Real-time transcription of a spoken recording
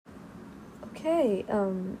Okay,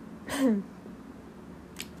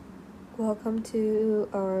 welcome to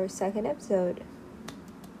our second episode.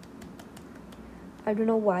 I don't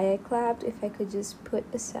know why I clapped, if I could just put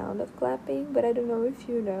a sound of clapping, but I don't know if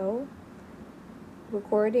you know.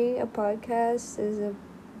 Recording a podcast is a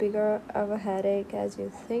bigger of a headache as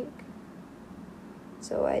you think.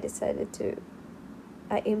 So I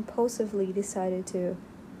impulsively decided to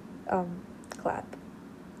clap.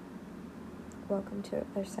 Welcome to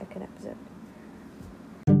our second episode.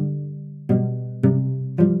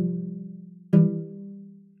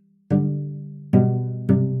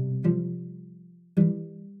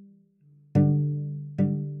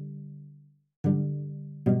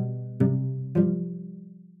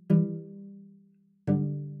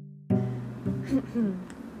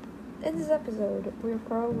 In this episode, we're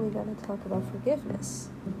probably going to talk about forgiveness.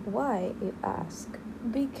 Why, you ask?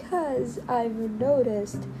 Because I've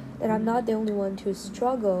noticed that I'm not the only one to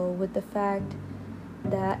struggle with the fact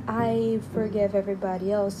that I forgive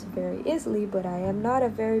everybody else very easily, but I am not a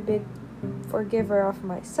very big forgiver of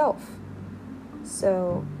myself.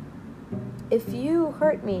 So, if you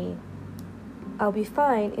hurt me, I'll be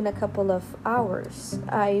fine in a couple of hours.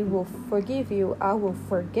 I will forgive you, I will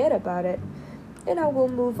forget about it, and I will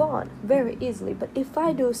move on very easily. But if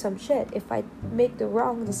I do some shit, if I make the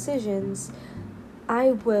wrong decisions,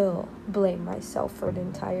 I will blame myself for the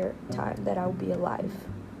entire time that I'll be alive.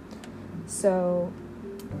 So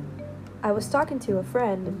I was talking to a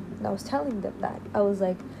friend and I was telling them that. I was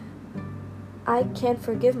like, I can't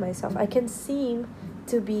forgive myself. I can seem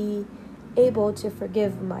to be able to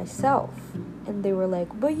forgive myself. And they were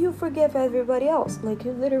like, but you forgive everybody else. Like,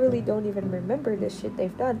 you literally don't even remember the shit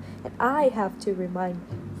they've done. And I have to remind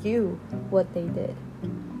you what they did.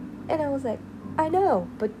 And I was like, I know.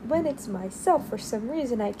 But when it's myself, for some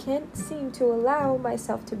reason, I can't seem to allow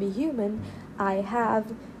myself to be human. I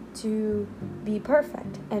have to be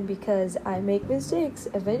perfect. And because I make mistakes,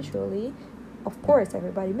 eventually, of course,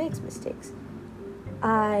 everybody makes mistakes.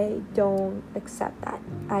 I don't accept that.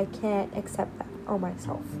 I can't accept that on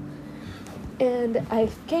myself. And I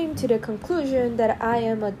came to the conclusion that I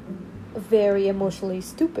am a very emotionally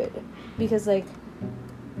stupid. Because, like,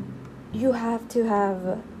 you have to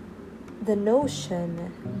have the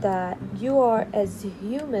notion that you are as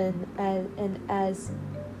human as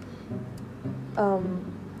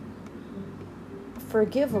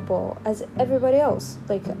forgivable as everybody else.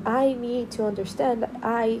 Like, I need to understand that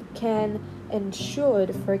I can and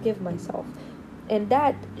should forgive myself. And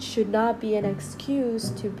that should not be an excuse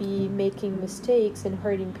to be making mistakes and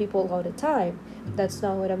hurting people all the time. That's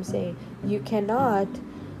not what I'm saying. You cannot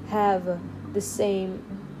make the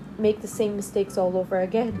same mistakes all over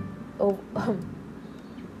again.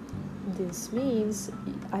 This means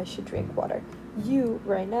I should drink water. You,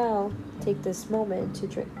 right now, take this moment to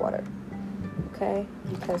drink water. Okay?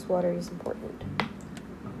 Because water is important.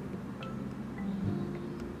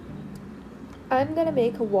 I'm gonna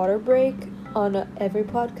make a water break on every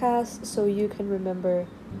podcast so you can remember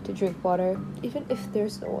to drink water, even if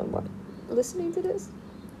there's no one listening to this.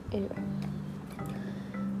 Anyway,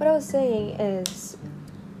 what I was saying is,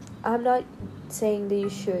 I'm not saying that you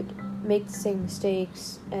should make the same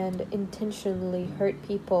mistakes and intentionally hurt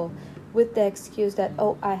people with the excuse that,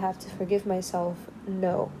 oh, I have to forgive myself.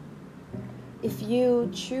 No. If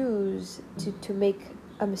you choose to make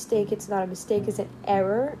a mistake, it's not a mistake, it's an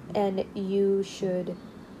error, and you should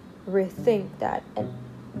rethink that and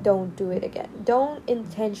don't do it again. Don't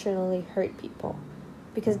intentionally hurt people,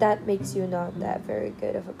 because that makes you not that very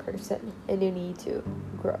good of a person, and you need to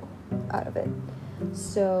grow out of it.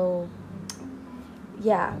 So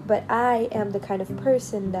yeah, but I am the kind of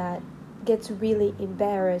person that gets really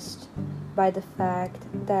embarrassed by the fact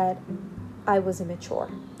that I was immature.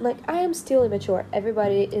 Like, I am still immature.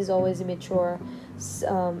 Everybody is always immature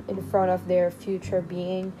in front of their future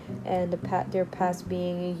being and their past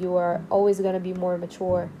being. You are always going to be more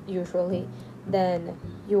mature, usually, than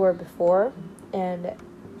you were before. And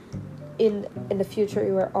in the future,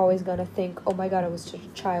 you are always going to think, oh my god, I was just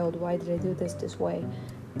a child. Why did I do this way?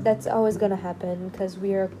 That's always going to happen because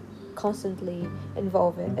we are constantly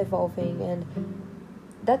evolving, and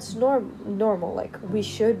that's normal. Like, we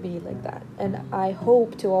should be like that, and I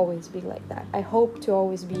hope to always be like that. I hope to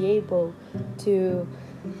always be able to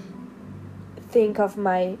think of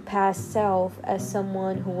my past self as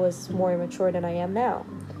someone who was more mature than I am now.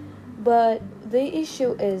 But the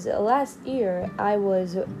issue is, last year I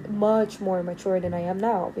was much more mature than I am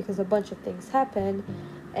now, because a bunch of things happened,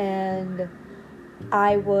 and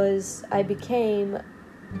I became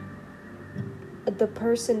the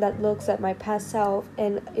person that looks at my past self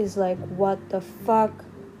and is like, what the fuck?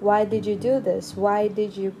 Why did you do this? Why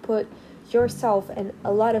did you put yourself and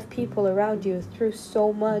a lot of people around you through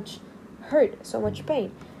so much hurt, so much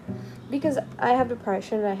pain. Because I have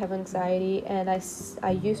depression, I have anxiety, and I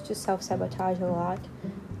used to self-sabotage a lot,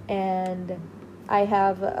 and I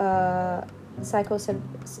have a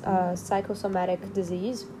psychosomatic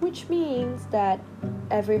disease, which means that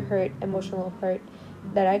every emotional hurt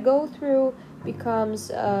that I go through becomes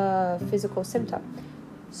a physical symptom.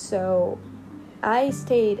 So I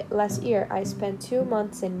stayed last year, I spent 2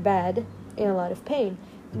 months in bed in a lot of pain.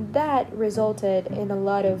 That resulted in a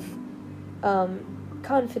lot of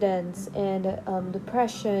confidence and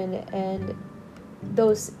depression and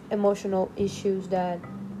those emotional issues that,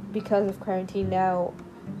 because of quarantine now,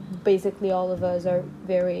 basically all of us are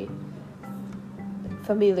very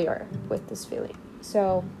familiar with this feeling.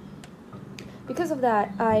 So because of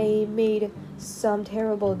that, I made some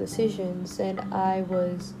terrible decisions, and I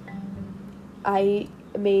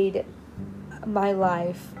made my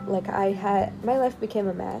life, like my life became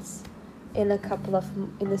a mess in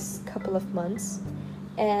this couple of months.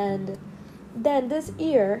 And then this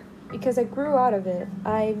year, because I grew out of it,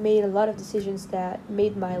 I made a lot of decisions that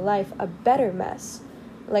made my life a better mess.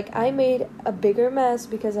 Like, I made a bigger mess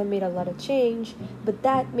because I made a lot of change, but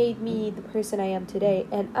that made me the person I am today,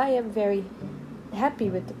 and I am very happy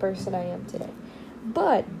with the person I am today.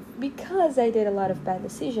 But because I did a lot of bad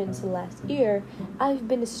decisions last year, I've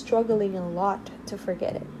been struggling a lot to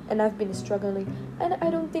forget it. And I've been struggling, and I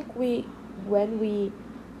don't think when we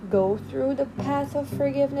go through the path of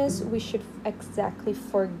forgiveness, we should exactly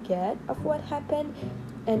forget of what happened,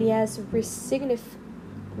 and yes,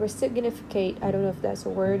 resignificate, I don't know if that's a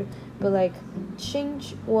word, but like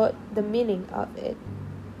change what the meaning of it.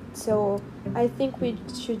 So I think we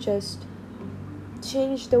should just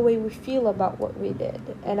change the way we feel about what we did,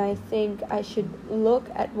 and I think I should look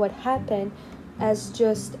at what happened as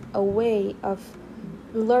just a way of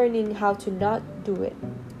learning how to not do it,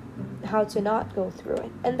 how to not go through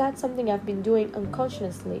it. And that's something I've been doing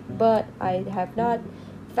unconsciously, but I have not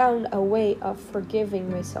found a way of forgiving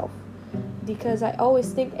myself, because I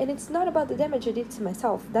always think, and it's not about the damage I did to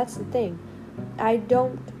myself, that's the thing. I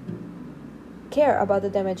don't care about the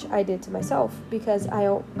damage I did to myself because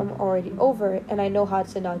I'm already over it, and I know how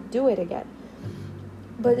to not do it again.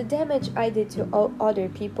 But the damage I did to other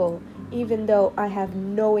people, even though I have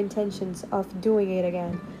no intentions of doing it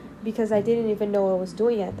again, because I didn't even know what I was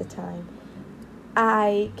doing at the time,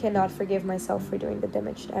 I cannot forgive myself for doing the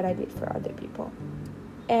damage that I did for other people.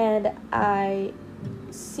 And I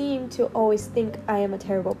seem to always think I am a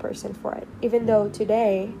terrible person for it, even though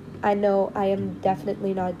today I know I am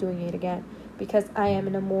definitely not doing it again, because I am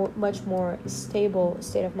in a much more stable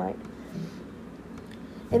state of mind.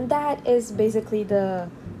 And that is basically the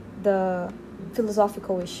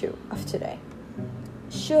philosophical issue of today.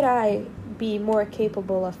 Should I be more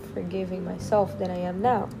capable of forgiving myself than I am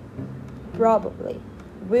now? Probably.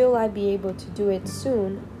 Will I be able to do it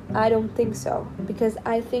soon? I don't think so, because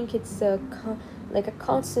I think it's a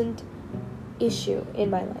constant issue in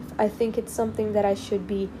my life. I think it's something that I should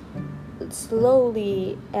be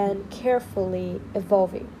slowly and carefully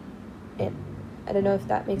evolving in. I don't know if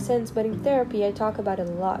that makes sense, but in therapy I talk about it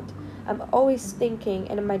a lot. I'm always thinking,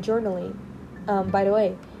 and in my journaling, by the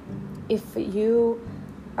way, if you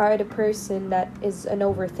are the person that is an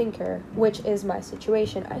overthinker, which is my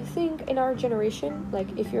situation, I think in our generation,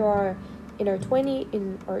 like if you are in your 20,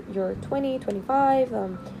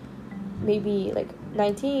 25, maybe like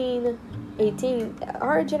 19, 18,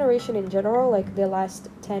 our generation in general, like the last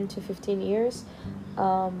 10 to 15 years,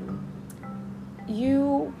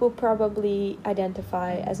 you will probably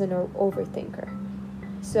identify as an overthinker.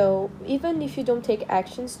 So even if you don't take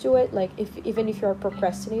actions to it, like even if you're a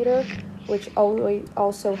procrastinator, which always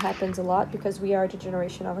also happens a lot because we are the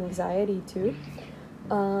generation of anxiety too,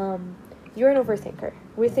 you're an overthinker.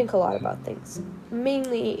 We think a lot about things,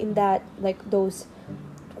 mainly in that, like those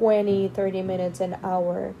 20-30 minutes, an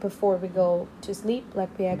hour before we go to sleep,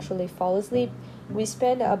 like we actually fall asleep, we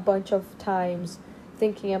spend a bunch of times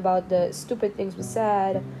thinking about the stupid things we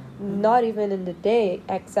said, not even in the day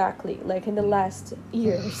exactly, like in the last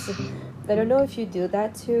years. I don't know if you do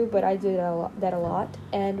that too, but I do that a lot.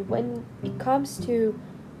 And when it comes to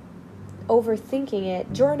overthinking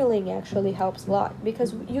it, journaling actually helps a lot,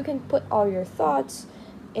 because you can put all your thoughts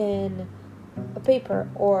in a paper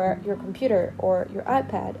or your computer or your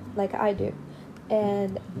iPad, like I do,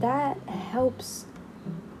 and that helps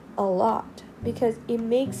a lot because it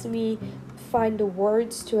makes me find the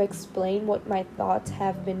words to explain what my thoughts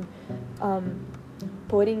have been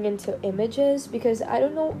putting into images, because I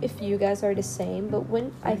don't know if you guys are the same, but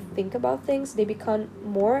when I think about things, they become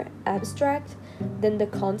more abstract than the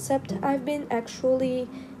concept I've been actually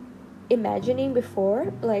imagining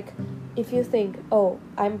before, like if you think, oh,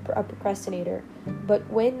 I'm a procrastinator, but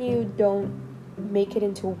when you don't make it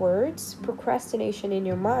into words, procrastination in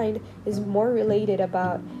your mind is more related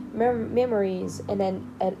about memories and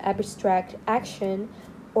then an abstract action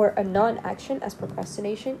or a non-action as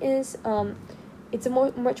procrastination is. It's a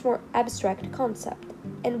much more abstract concept,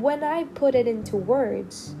 and when I put it into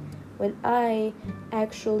words, when I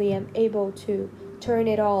actually am able to turn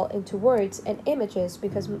it all into words and images,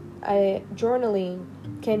 because journaling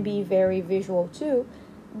can be very visual too,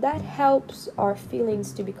 that helps our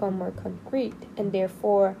feelings to become more concrete, and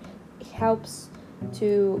therefore it helps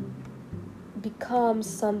to become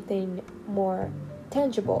something more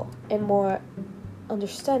tangible and more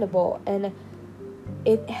understandable, and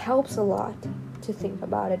it helps a lot to think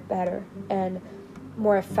about it better and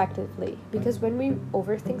more effectively, because when we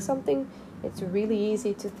overthink something, it's really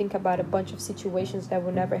easy to think about a bunch of situations that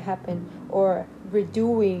will never happen, or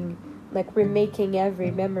remaking every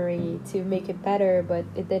memory to make it better, but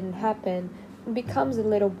it didn't happen. It becomes a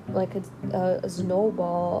little like a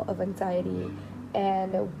snowball of anxiety,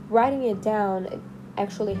 and writing it down, it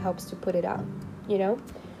actually helps to put it out,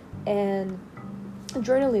 and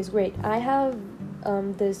journaling is great. I have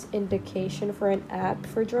this indication for an app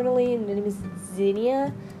for journaling, and the name is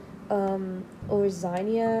Zinnia, or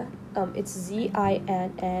Zinnia. It's Zinnea,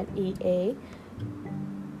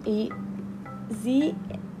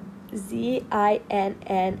 Zinnnia.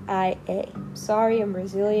 Sorry, I'm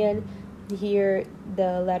Brazilian. Here,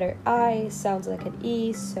 the letter I sounds like an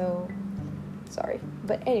E, so sorry.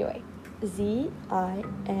 But anyway, Zinnnia.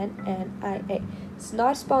 It's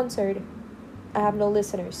not sponsored. I have no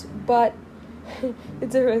listeners, but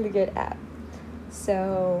it's a really good app.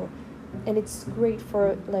 So, and it's great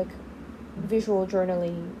for like visual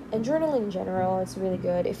journaling, and journaling in general. It's really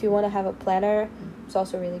good. If you want to have a planner, it's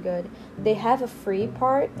also really good. They have a free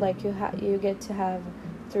part, like you get to have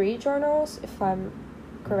 3 journals, if I'm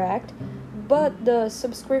correct, but the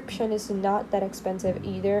subscription is not that expensive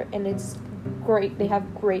either, and it's great. They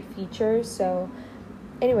have great features. So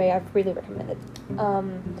anyway, I really recommend it.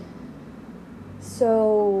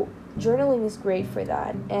 So journaling is great for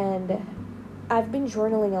that, and I've been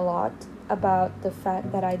journaling a lot about the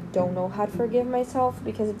fact that I don't know how to forgive myself,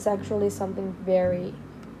 because it's actually something very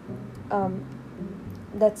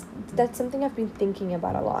that's something I've been thinking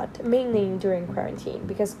about a lot, mainly during quarantine,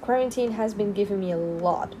 because quarantine has been giving me a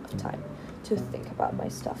lot of time to think about my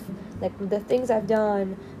stuff, like the things I've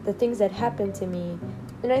done, the things that happened to me,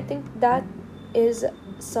 and I think that is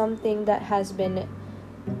something that has been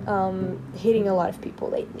hitting a lot of people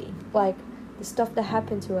lately, like the stuff that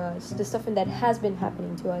happened to us, the stuff that has been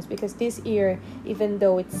happening to us, because this year, even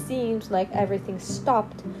though it seems like everything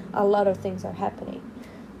stopped, a lot of things are happening.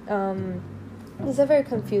 It's a very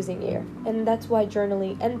confusing year, and that's why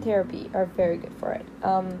journaling and therapy are very good for it.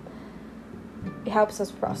 It helps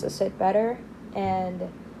us process it better, and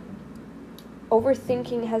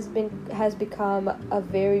overthinking has become a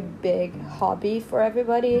very big hobby for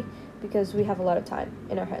everybody, because we have a lot of time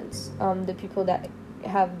in our hands. The people that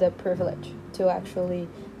have the privilege to actually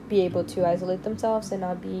be able to isolate themselves and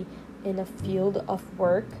not be in a field of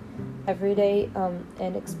work every day,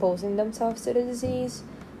 and exposing themselves to the disease.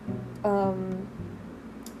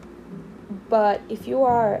 But if you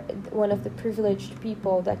are one of the privileged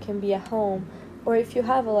people that can be at home, or if you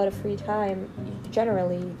have a lot of free time,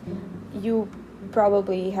 generally, you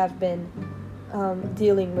probably have been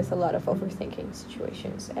dealing with a lot of overthinking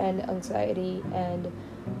situations, and anxiety, and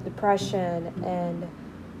depression, and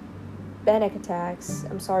panic attacks.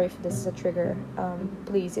 I'm sorry if this is a trigger.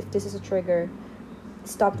 Please, if this is a trigger,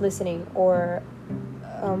 stop listening or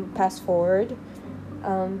pass forward.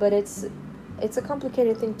 But it's a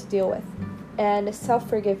complicated thing to deal with, and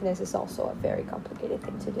self-forgiveness is also a very complicated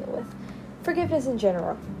thing to deal with. Forgiveness in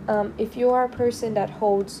general. If you are a person that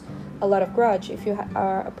holds a lot of grudge, if you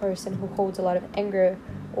are a person who holds a lot of anger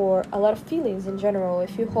or a lot of feelings in general,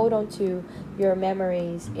 if you hold on to your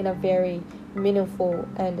memories in a very meaningful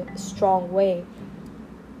and strong way,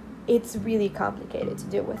 it's really complicated to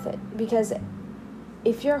deal with it, because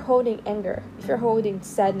if you're holding anger, if you're holding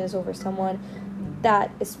sadness over someone, that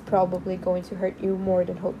is probably going to hurt you more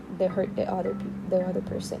than hurt the other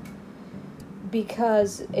person,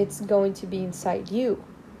 because it's going to be inside you.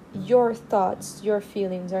 Your thoughts, your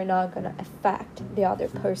feelings are not going to affect the other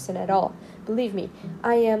person at all. Believe me,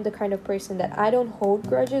 I am the kind of person that I don't hold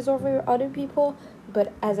grudges over other people,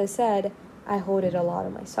 but as I said, I hold it a lot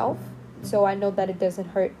on myself, so I know that it doesn't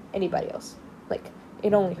hurt anybody else. Like,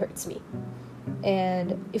 it only hurts me.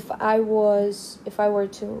 And if I were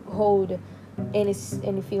to hold any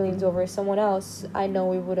feelings over someone else, I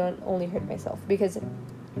know it wouldn't only hurt myself, because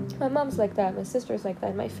My mom's like that, my sister's like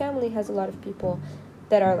that, my family has a lot of people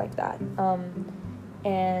that are like that,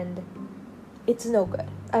 and it's no good.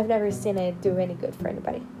 I've never seen it do any good for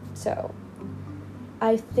anybody. So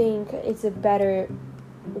I think it's a better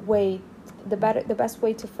way, the best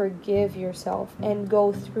way to forgive yourself and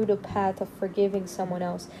go through the path of forgiving someone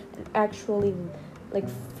else and actually like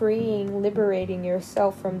freeing, liberating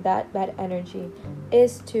yourself from that bad energy,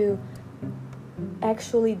 is to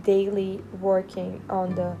actually daily working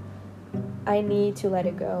on the I need to let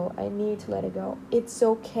it go. I need to let it go. It's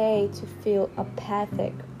okay to feel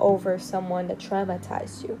apathic over someone that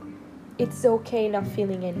traumatized you. It's okay not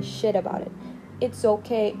feeling any shit about it. It's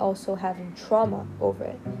okay also having trauma over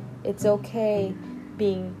it. It's okay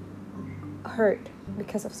being hurt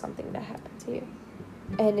because of something that happened to you.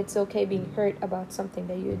 And it's okay being hurt about something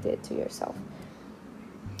that you did to yourself.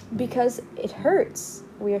 Because it hurts.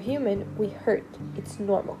 We are human. We hurt. It's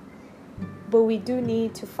normal. But we do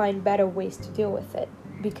need to find better ways to deal with it,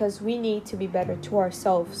 because we need to be better to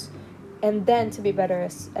ourselves and then to be better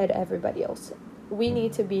at everybody else. We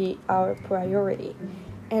need to be our priority.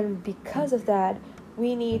 And because of that,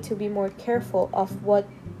 we need to be more careful of what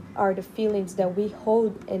are the feelings that we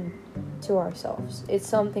hold in to ourselves. It's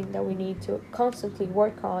something that we need to constantly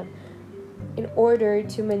work on in order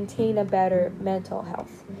to maintain a better mental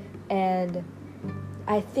health. And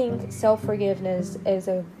I think self-forgiveness is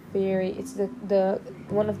it's the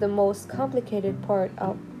one of the most complicated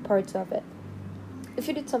parts of it. If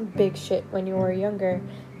you did some big shit when you were younger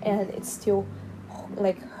and it still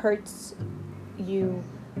like hurts you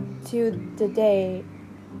to the day,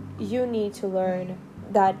 you need to learn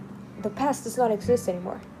that the past does not exist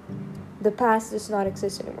anymore. The past does not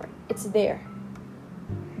exist anymore. It's there.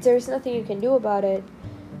 There's nothing you can do about it.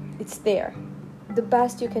 It's there. The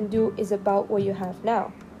best you can do is about what you have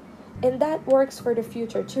now. And that works for the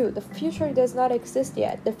future too. The future does not exist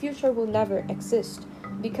yet. The future will never exist,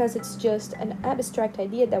 because it's just an abstract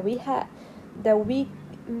idea that we had, that we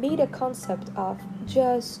made a concept of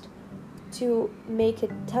just to make it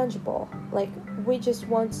tangible. Like, we just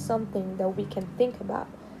want something that we can think about.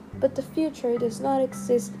 But the future does not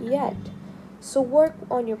exist yet. So work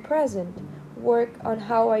on your present. Work on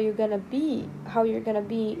how you're gonna be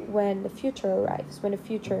when the future arrives, when the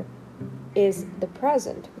future is the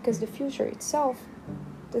present, because the future itself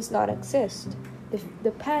does not exist.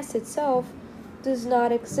 The past itself does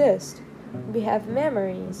not exist. We have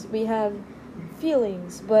memories, we have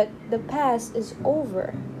feelings, but the past is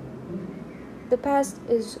over. The past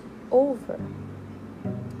is over.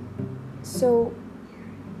 So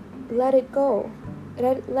let it go.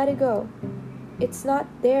 Let it go. It's not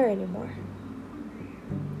there anymore.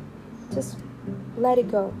 Just let it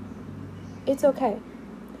go. It's okay.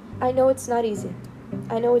 I know it's not easy.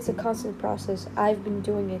 I know it's a constant process. I've been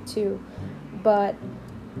doing it too. But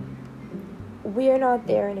we are not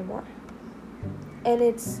there anymore. And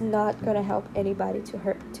it's not going to help anybody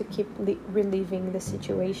to keep reliving the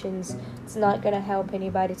situations. It's not going to help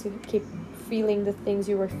anybody to keep feeling the things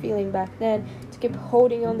you were feeling back then, to keep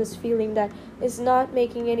holding on this feeling that is not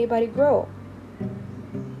making anybody grow.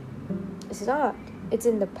 It's not. It's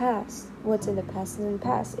in the past. What's in the past is in the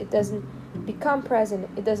past. It doesn't become present.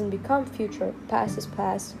 It doesn't become future. Past is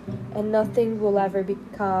past. And nothing will ever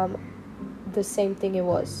become the same thing it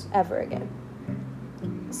was ever again.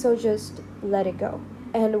 So just let it go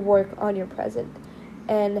and work on your present.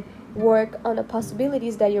 And work on the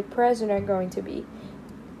possibilities that your present are going to be.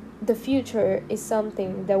 The future is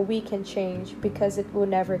something that we can change because it will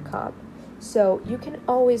never come. So you can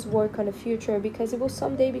always work on the future because it will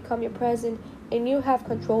someday become your present, and you have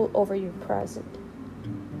control over your present.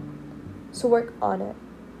 So work on it.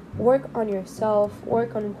 Work on yourself.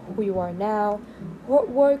 Work on who you are now.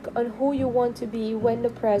 Work on who you want to be when the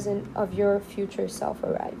present of your future self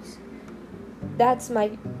arrives. That's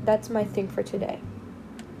my thing for today.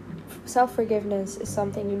 Self-forgiveness is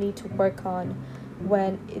something you need to work on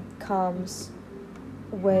when it comes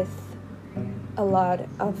with a lot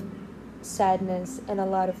of sadness and a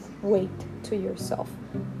lot of weight to yourself.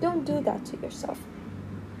 Don't do that to yourself.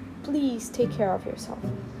 Please take care of yourself.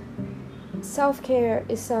 Self-care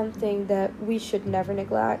is something that we should never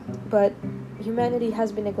neglect, but humanity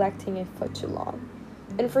has been neglecting it for too long.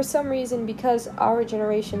 And for some reason, because our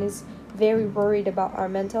generation is very worried about our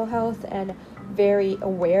mental health and very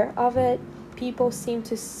aware of it, people seem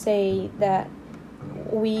to say that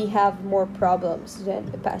we have more problems than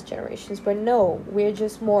the past generations. But no, we're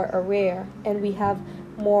just more aware and we have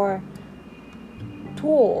more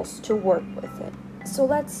tools to work with it. So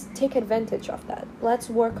let's take advantage of that. Let's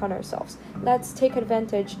work on ourselves. Let's take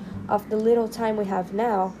advantage of the little time we have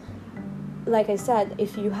now like I said,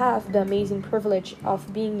 if you have the amazing privilege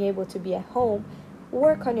of being able to be at home,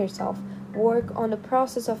 work on yourself. Work on the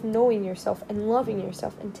process of knowing yourself and loving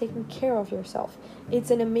yourself and taking care of yourself. It's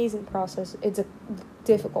an amazing process. It's a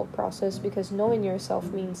difficult process because knowing yourself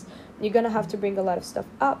means you're gonna have to bring a lot of stuff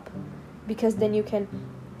up, because then you can,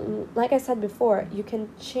 like I said before, you can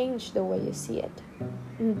change the way you see it.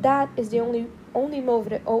 And that is the only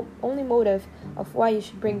motive of why you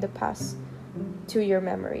should bring the past to your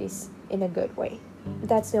memories in a good way.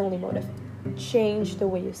 That's the only motive. Change the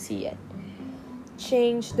way you see it.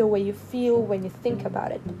 Change the way you feel when you think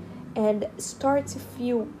about it, and start to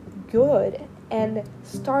feel good and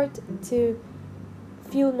start to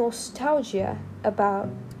feel nostalgia about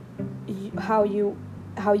how you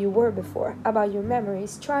were before, about your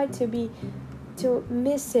memories. Try to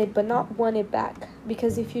miss it but not want it back,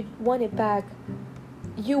 because if you want it back,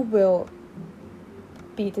 you will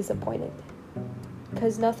be disappointed,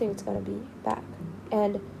 because nothing's gonna be back,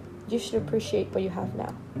 and you should appreciate what you have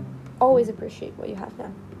now. Always appreciate what you have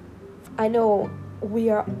now. I know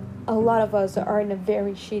a lot of us are in a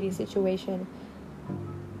very shitty situation,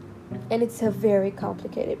 and it's a very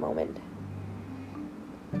complicated moment.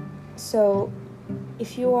 So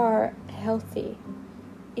if you are healthy,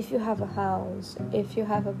 if you have a house, if you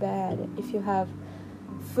have a bed, if you have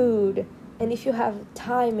food, and if you have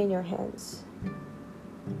time in your hands,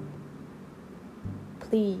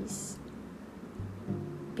 please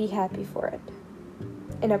be happy for it.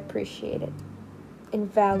 And appreciate it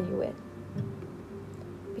and value it.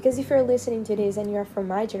 Because if you're listening to this and you're from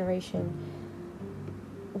my generation,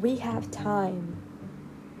 we have time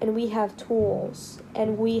and we have tools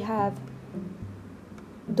and we have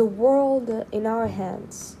the world in our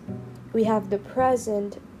hands. We have the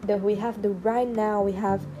present, we have the right now, we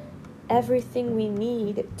have everything we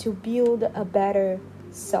need to build a better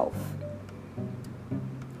self.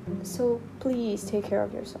 So please take care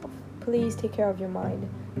of yourself. Please take care of your mind.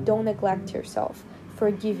 Don't neglect yourself.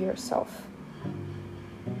 Forgive yourself.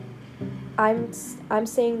 I'm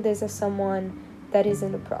saying this as someone that is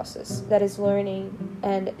in the process, that is learning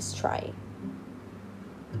and is trying.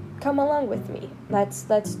 Come along with me. Let's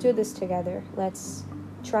do this together. Let's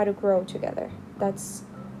try to grow together. That's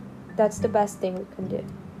the best thing we can do.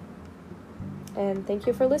 And thank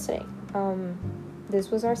you for listening. This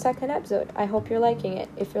was our second episode. I hope you're liking it.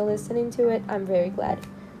 If you're listening to it, I'm very glad.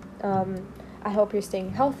 I hope you're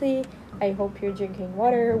staying healthy. I hope you're drinking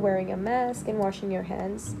water, wearing a mask, and washing your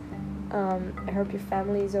hands. I hope your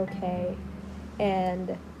family is okay.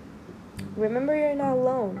 And remember, you're not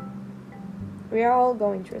alone. We are all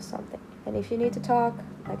going through something. And if you need to talk,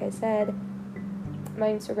 like I said, my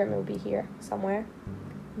Instagram will be here somewhere.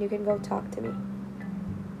 You can go talk to me.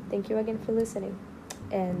 Thank you again for listening.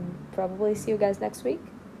 And probably see you guys next week.